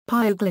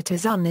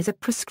Pioglitazone is a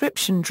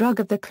prescription drug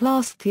of the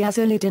class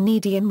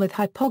thiazolidinedione with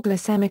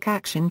hypoglycemic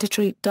action to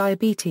treat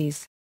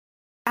diabetes.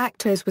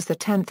 Actos was the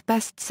 10th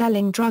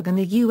best-selling drug in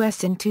the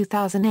U.S. in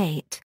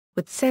 2008,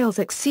 with sales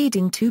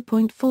exceeding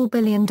 $2.4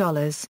 billion.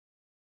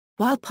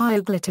 While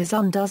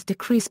pioglitazone does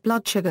decrease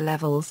blood sugar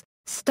levels,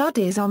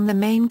 studies on the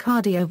main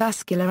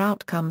cardiovascular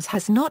outcomes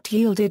has not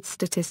yielded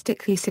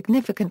statistically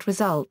significant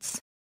results.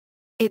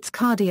 Its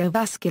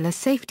cardiovascular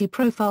safety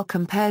profile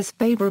compares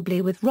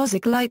favorably with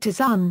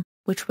rosiglitazone,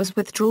 which was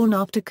withdrawn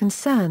after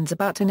concerns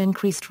about an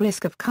increased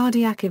risk of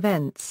cardiac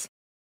events.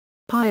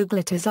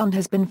 Pioglitazone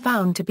has been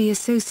found to be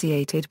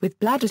associated with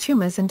bladder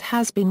tumors and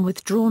has been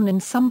withdrawn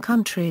in some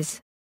countries.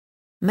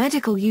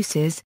 Medical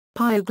uses: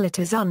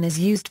 pioglitazone is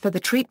used for the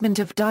treatment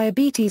of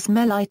diabetes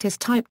mellitus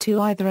type 2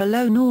 either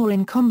alone or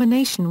in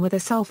combination with a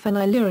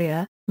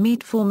sulfonylurea,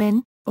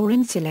 metformin, or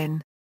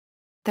insulin.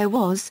 There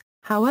was,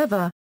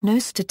 however, no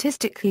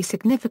statistically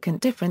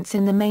significant difference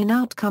in the main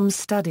outcomes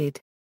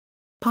studied.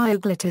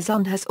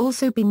 Pioglitazone has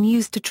also been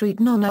used to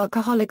treat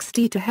non-alcoholic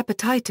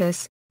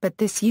steatohepatitis, but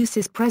this use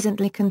is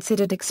presently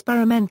considered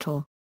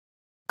experimental.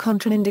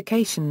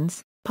 Contraindications: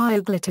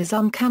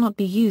 pioglitazone cannot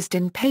be used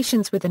in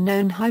patients with a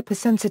known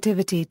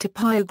hypersensitivity to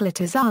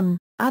pioglitazone,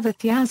 other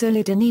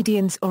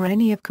thiazolidinediones or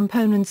any of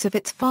components of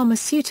its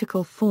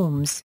pharmaceutical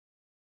forms.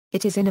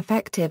 It is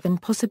ineffective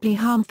and possibly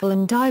harmful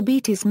in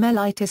diabetes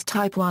mellitus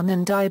type 1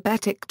 and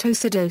diabetic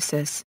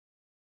ketoacidosis.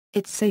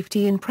 Its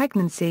safety in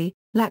pregnancy,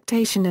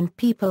 lactation and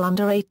people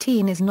under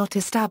 18 is not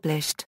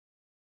established.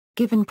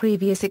 Given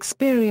previous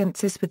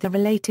experiences with the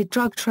related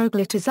drug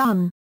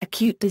troglitazone,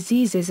 acute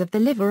diseases of the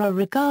liver are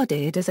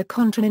regarded as a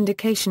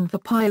contraindication for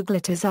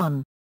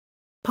pioglitazone.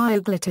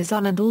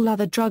 Pioglitazone and all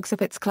other drugs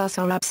of its class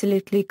are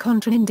absolutely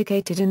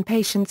contraindicated in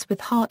patients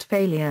with heart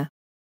failure.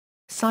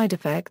 Side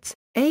effects: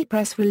 a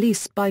press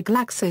release by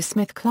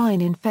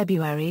GlaxoSmithKline in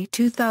February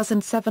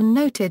 2007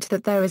 noted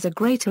that there is a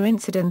greater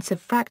incidence of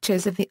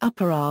fractures of the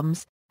upper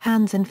arms,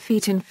 hands and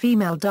feet in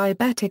female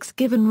diabetics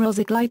given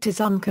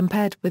rosiglitazone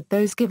compared with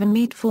those given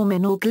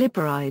metformin or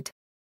glyburide.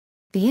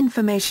 The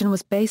information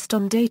was based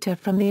on data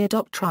from the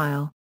ADOPT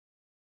trial.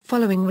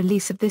 Following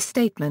release of this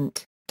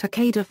statement,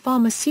 Takeda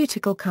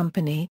Pharmaceutical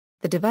Company,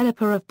 the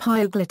developer of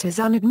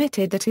pioglitazone,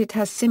 admitted that it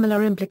has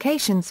similar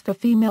implications for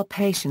female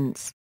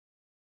patients.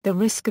 The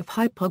risk of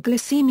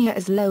hypoglycemia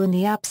is low in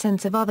the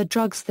absence of other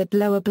drugs that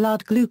lower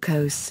blood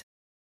glucose.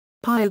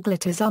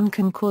 Pioglitazone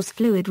can cause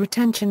fluid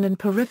retention and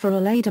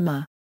peripheral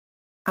edema.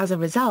 As a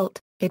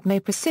result, it may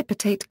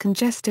precipitate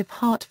congestive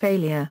heart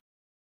failure.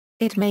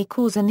 It may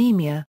cause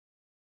anemia.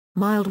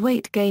 Mild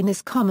weight gain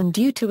is common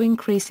due to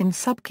increase in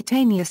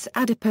subcutaneous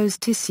adipose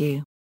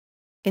tissue.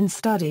 In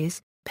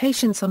studies,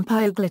 patients on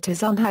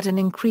pioglitazone had an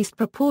increased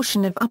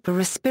proportion of upper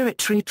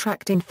respiratory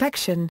tract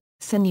infection,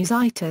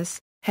 sinusitis,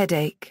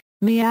 headache,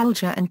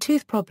 myalgia and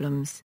tooth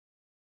problems.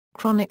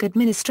 Chronic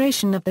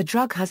administration of the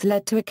drug has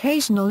led to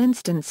occasional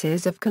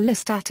instances of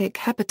cholestatic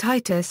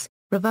hepatitis,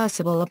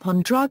 reversible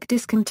upon drug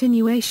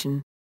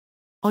discontinuation.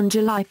 On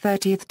July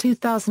 30,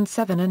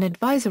 2007, an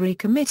advisory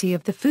committee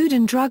of the Food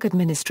and Drug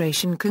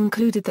Administration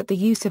concluded that the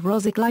use of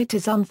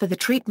rosiglitazone for the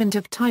treatment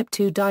of type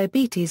 2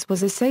 diabetes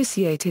was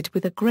associated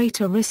with a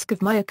greater risk of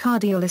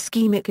myocardial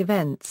ischemic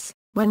events,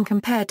 when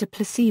compared to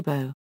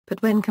placebo,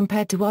 but when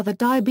compared to other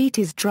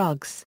diabetes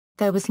drugs,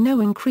 there was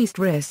no increased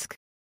risk.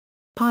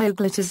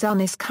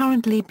 Pioglitazone is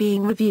currently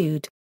being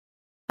reviewed.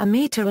 A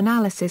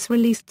meta-analysis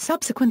released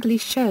subsequently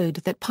showed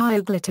that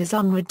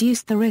pioglitazone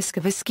reduced the risk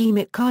of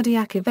ischemic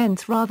cardiac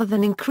events rather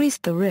than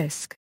increased the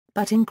risk,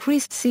 but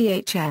increased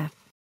CHF.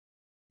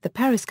 The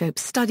Periscope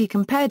study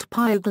compared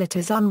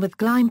pioglitazone with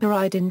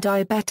glyburide in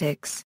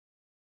diabetics.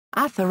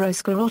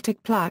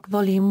 Atherosclerotic plaque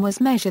volume was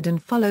measured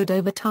and followed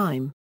over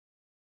time.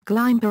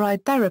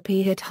 Glyburide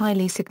therapy had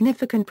highly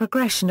significant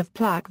progression of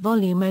plaque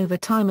volume over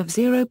time of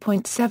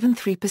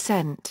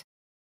 0.73%.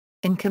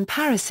 In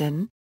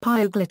comparison,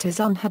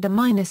 pioglitazone had a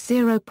minus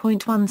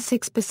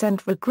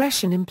 0.16%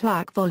 regression in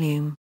plaque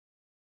volume.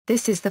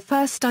 This is the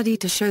first study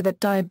to show that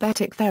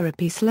diabetic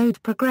therapy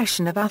slowed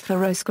progression of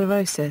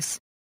atherosclerosis.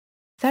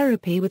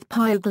 Therapy with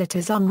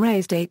pioglitazone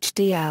raised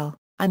HDL,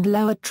 and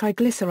lowered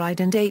triglyceride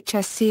and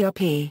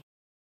hsCRP.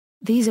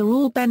 These are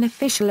all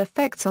beneficial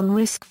effects on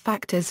risk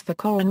factors for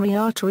coronary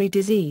artery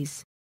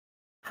disease.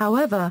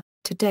 However,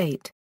 to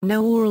date,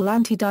 no oral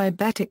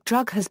antidiabetic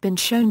drug has been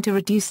shown to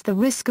reduce the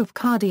risk of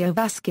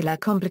cardiovascular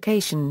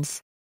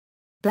complications.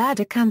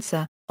 Bladder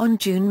cancer. On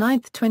June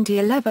 9,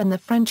 2011, the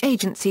French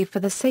Agency for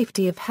the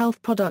Safety of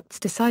Health Products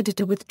decided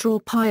to withdraw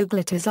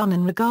pioglitazone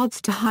in regards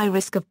to high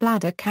risk of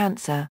bladder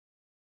cancer.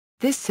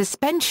 This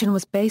suspension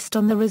was based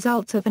on the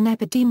results of an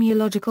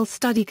epidemiological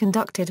study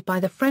conducted by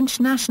the French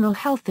National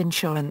Health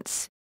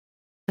Insurance.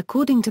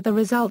 According to the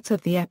results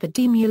of the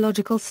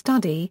epidemiological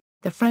study,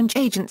 the French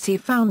agency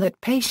found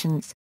that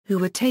patients, who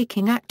were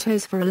taking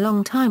Actos for a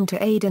long time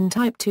to aid in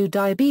type 2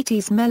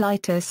 diabetes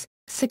mellitus,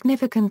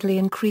 significantly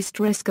increased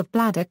risk of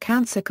bladder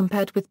cancer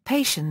compared with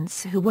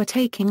patients who were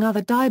taking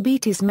other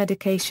diabetes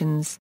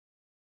medications.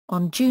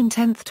 On June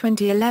 10,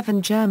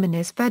 2011,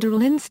 Germany's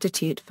Federal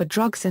Institute for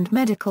Drugs and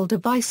Medical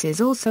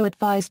Devices also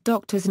advised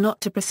doctors not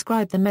to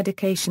prescribe the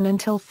medication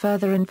until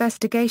further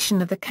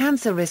investigation of the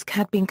cancer risk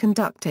had been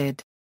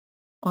conducted.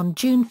 On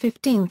June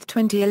 15,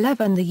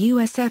 2011, the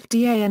US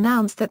FDA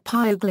announced that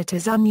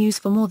pioglitazone use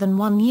for more than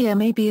 1 year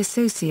may be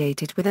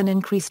associated with an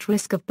increased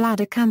risk of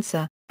bladder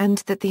cancer, and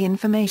that the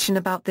information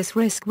about this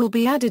risk will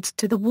be added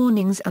to the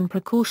warnings and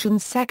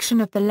precautions section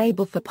of the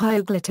label for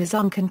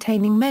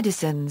pioglitazone-containing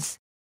medicines.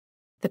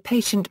 The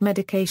patient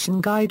medication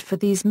guide for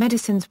these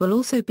medicines will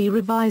also be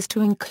revised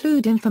to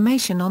include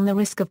information on the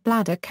risk of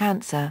bladder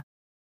cancer.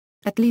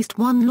 At least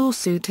one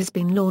lawsuit has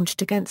been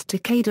launched against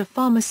Takeda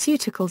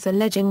Pharmaceuticals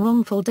alleging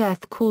wrongful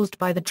death caused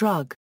by the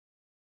drug.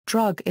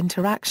 Drug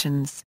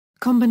interactions,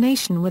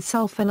 combination with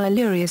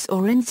sulfonylureas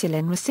or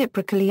insulin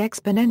reciprocally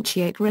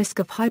exponentiate risk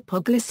of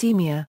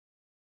hypoglycemia.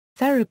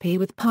 Therapy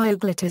with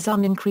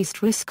pioglitazone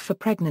increased risk for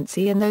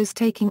pregnancy in those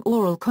taking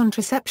oral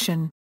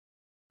contraception.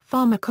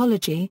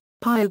 Pharmacology.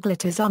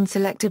 Pioglitazone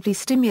selectively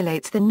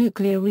stimulates the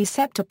nuclear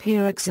receptor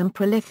pyroxene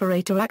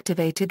proliferator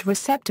activated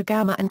receptor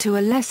gamma and to a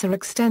lesser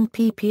extent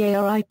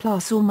PPARI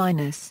plus or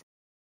minus.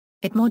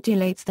 It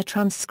modulates the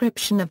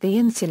transcription of the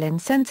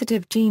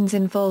insulin-sensitive genes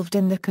involved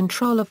in the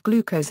control of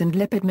glucose and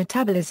lipid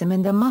metabolism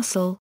in the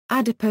muscle,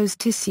 adipose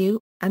tissue,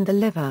 and the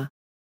liver.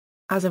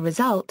 As a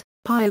result,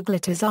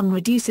 pioglitazone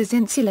reduces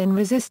insulin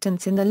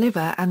resistance in the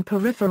liver and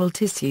peripheral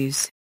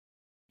tissues.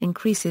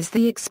 Increases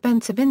the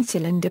expense of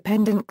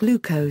insulin-dependent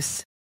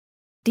glucose.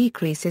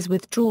 Decreases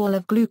withdrawal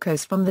of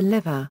glucose from the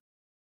liver.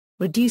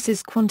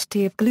 Reduces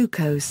quantity of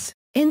glucose,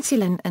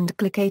 insulin and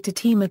glycated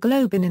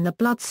hemoglobin in the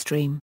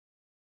bloodstream.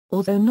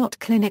 Although not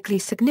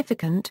clinically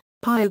significant,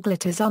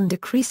 pioglitazone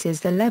decreases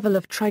the level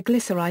of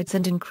triglycerides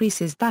and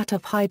increases that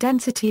of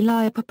high-density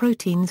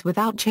lipoproteins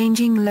without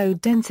changing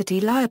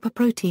low-density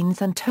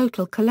lipoproteins and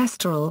total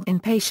cholesterol in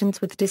patients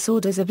with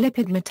disorders of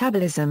lipid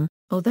metabolism,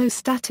 although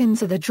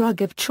statins are the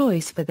drug of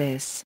choice for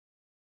this.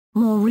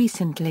 More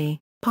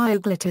recently,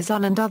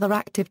 pioglitazone and other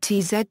active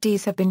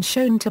TZDs have been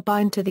shown to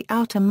bind to the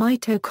outer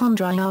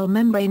mitochondrial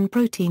membrane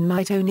protein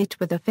mitonate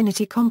with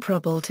affinity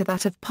comparable to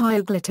that of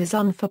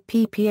pioglitazone for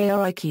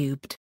PPARI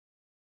cubed.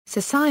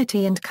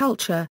 Society and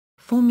culture,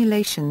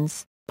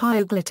 formulations.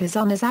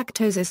 Pioglitazone as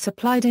Actos is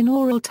supplied in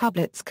oral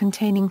tablets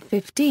containing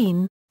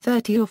 15,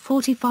 30 or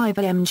 45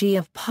 mg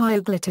of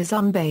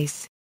pioglitazone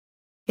base.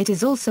 It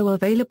is also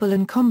available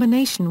in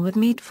combination with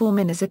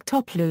metformin as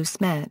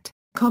Actos met.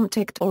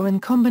 Comtact or in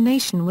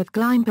combination with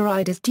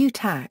glimepiride as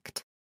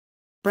Dutact.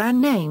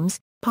 Brand names.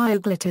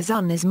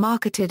 Pioglitazone is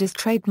marketed as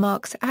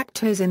trademarks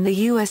Actos in the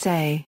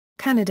USA,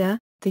 Canada,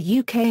 the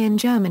UK and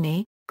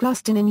Germany,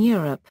 Gluston in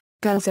Europe,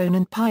 Gulzone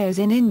and Pios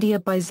in India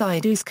by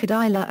Zydus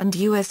Cadila and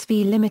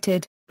USV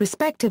Limited,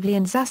 respectively,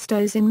 and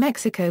Zastos in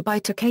Mexico by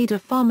Takeda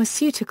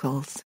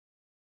Pharmaceuticals.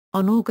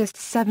 On August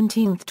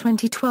 17,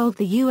 2012,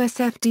 the US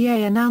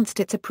FDA announced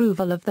its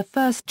approval of the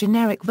first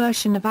generic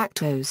version of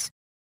Actos.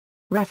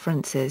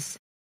 References.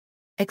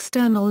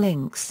 External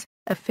links.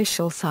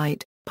 Official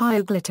site,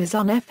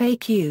 Pioglitazone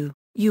FAQ,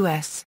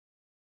 US.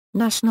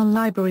 National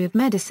Library of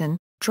Medicine,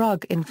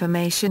 Drug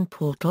Information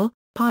Portal,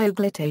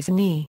 Pioglitazone.